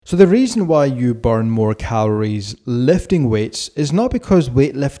So the reason why you burn more calories lifting weights is not because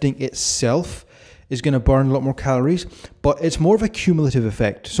weightlifting itself is going to burn a lot more calories, but it's more of a cumulative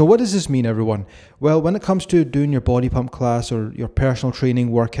effect. So what does this mean, everyone? Well, when it comes to doing your body pump class or your personal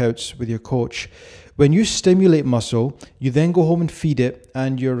training workouts with your coach, when you stimulate muscle, you then go home and feed it,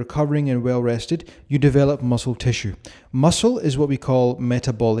 and you're recovering and well rested, you develop muscle tissue. Muscle is what we call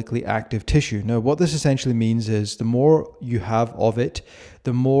metabolically active tissue. Now, what this essentially means is the more you have of it,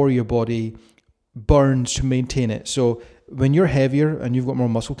 the more your body burns to maintain it. So when you're heavier and you've got more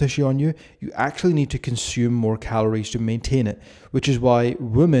muscle tissue on you, you actually need to consume more calories to maintain it, which is why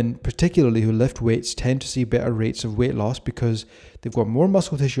women, particularly who lift weights, tend to see better rates of weight loss because they've got more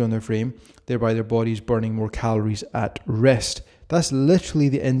muscle tissue on their frame, thereby their body's burning more calories at rest. That's literally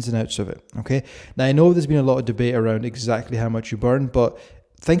the ins and outs of it, okay? Now, I know there's been a lot of debate around exactly how much you burn, but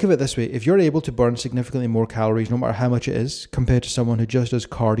think of it this way. If you're able to burn significantly more calories, no matter how much it is, compared to someone who just does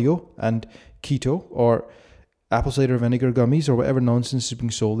cardio and keto or apple cider vinegar gummies or whatever nonsense is being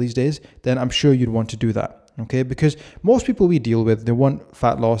sold these days, then I'm sure you'd want to do that, okay? Because most people we deal with, they want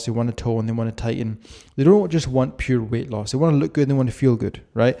fat loss, they want to tone, they want to tighten. They don't just want pure weight loss. They want to look good, they want to feel good,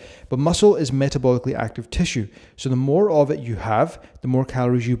 right? But muscle is metabolically active tissue. So the more of it you have, the more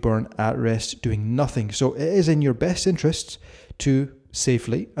calories you burn at rest doing nothing. So it is in your best interests to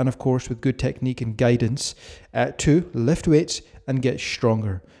safely, and of course with good technique and guidance, to lift weights and get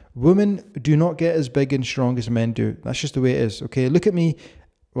stronger. Women do not get as big and strong as men do. That's just the way it is, okay? Look at me.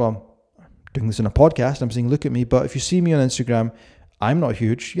 Well, I'm doing this in a podcast. I'm saying look at me. But if you see me on Instagram, I'm not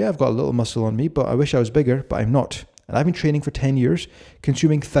huge. Yeah, I've got a little muscle on me, but I wish I was bigger, but I'm not. And I've been training for 10 years,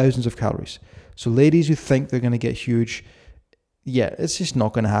 consuming thousands of calories. So ladies who think they're going to get huge, yeah, it's just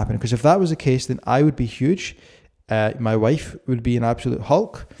not going to happen. Because if that was the case, then I would be huge. My wife would be an absolute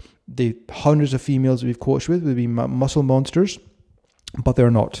Hulk. The hundreds of females that we've coached with would be muscle monsters. But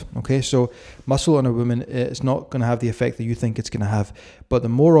they're not, okay? So muscle on a woman is not going to have the effect that you think it's going to have. But the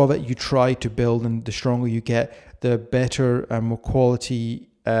more of it you try to build and the stronger you get, the better and more quality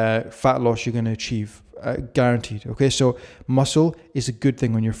fat loss you're going to achieve, guaranteed, okay? So muscle is a good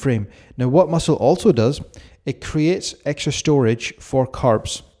thing on your frame. Now, what muscle also does, it creates extra storage for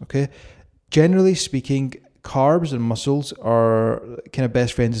carbs, okay? Generally speaking, carbs and muscles are kind of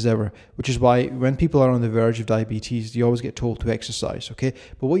best friends as ever, which is why when people are on the verge of diabetes, you always get told to exercise, okay?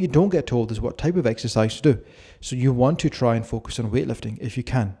 But what you don't get told is what type of exercise to do. So you want to try and focus on weightlifting if you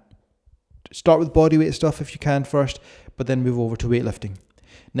can. Start with body weight stuff if you can first, but then move over to weightlifting.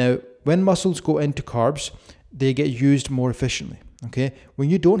 Now, when muscles go into carbs, they get used more efficiently, okay? When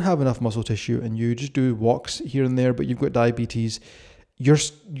you don't have enough muscle tissue and you just do walks here and there, but you've got diabetes,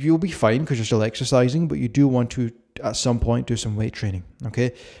 you'll be fine because you're still exercising, but you do want to at some point do some weight training,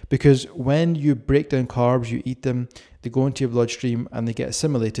 okay? Because when you break down carbs, you eat them, they go into your bloodstream and they get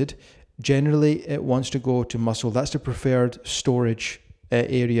assimilated. Generally, it wants to go to muscle. That's the preferred storage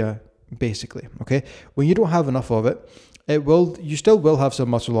area, basically, okay? When you don't have enough of it, you still will have some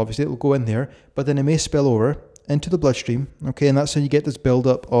muscle, obviously, it will go in there, but then it may spill over into the bloodstream, okay? And that's how you get this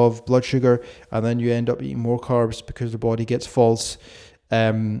buildup of blood sugar, and then you end up eating more carbs because the body gets false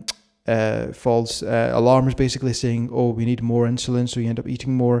alarms, basically saying, oh, we need more insulin, so you end up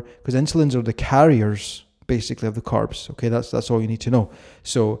eating more, because insulins are the carriers basically of the carbs, okay? That's all you need to know.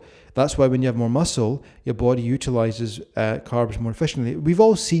 So that's why when you have more muscle, your body utilizes carbs more efficiently. We've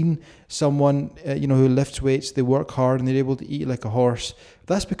all seen someone who lifts weights, they work hard and they're able to eat like a horse.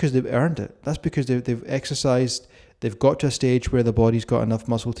 That's because they've earned it. That's because they've exercised, they've got to a stage where the body's got enough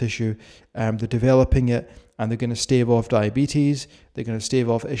muscle tissue, they're developing it, and they're going to stave off diabetes, they're going to stave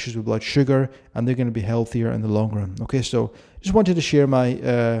off issues with blood sugar, and they're going to be healthier in the long run. Okay, so just wanted to share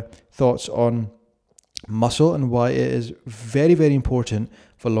my thoughts on muscle and why it is very, very important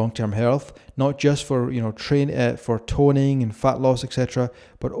for long-term health, not just for for toning and fat loss, etc.,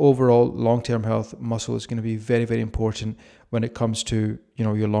 but overall long-term health. Muscle is going to be very, very important when it comes to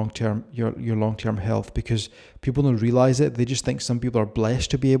your long-term health, because people don't realize it. They just think some people are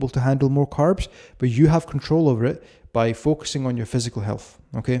blessed to be able to handle more carbs, but you have control over it by focusing on your physical health.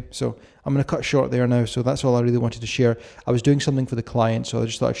 Okay, so I'm going to cut short there now. So that's all I really wanted to share. I was doing something for the client, so I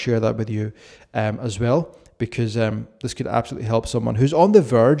just thought I'd share that with you as well, because this could absolutely help someone who's on the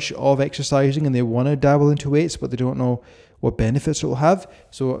verge of exercising and they want to dabble into weights, but they don't know what benefits it will have.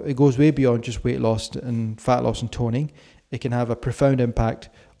 So it goes way beyond just weight loss and fat loss and toning. It can have a profound impact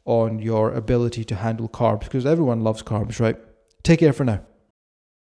on your ability to handle carbs, because everyone loves carbs, right? Take care for now.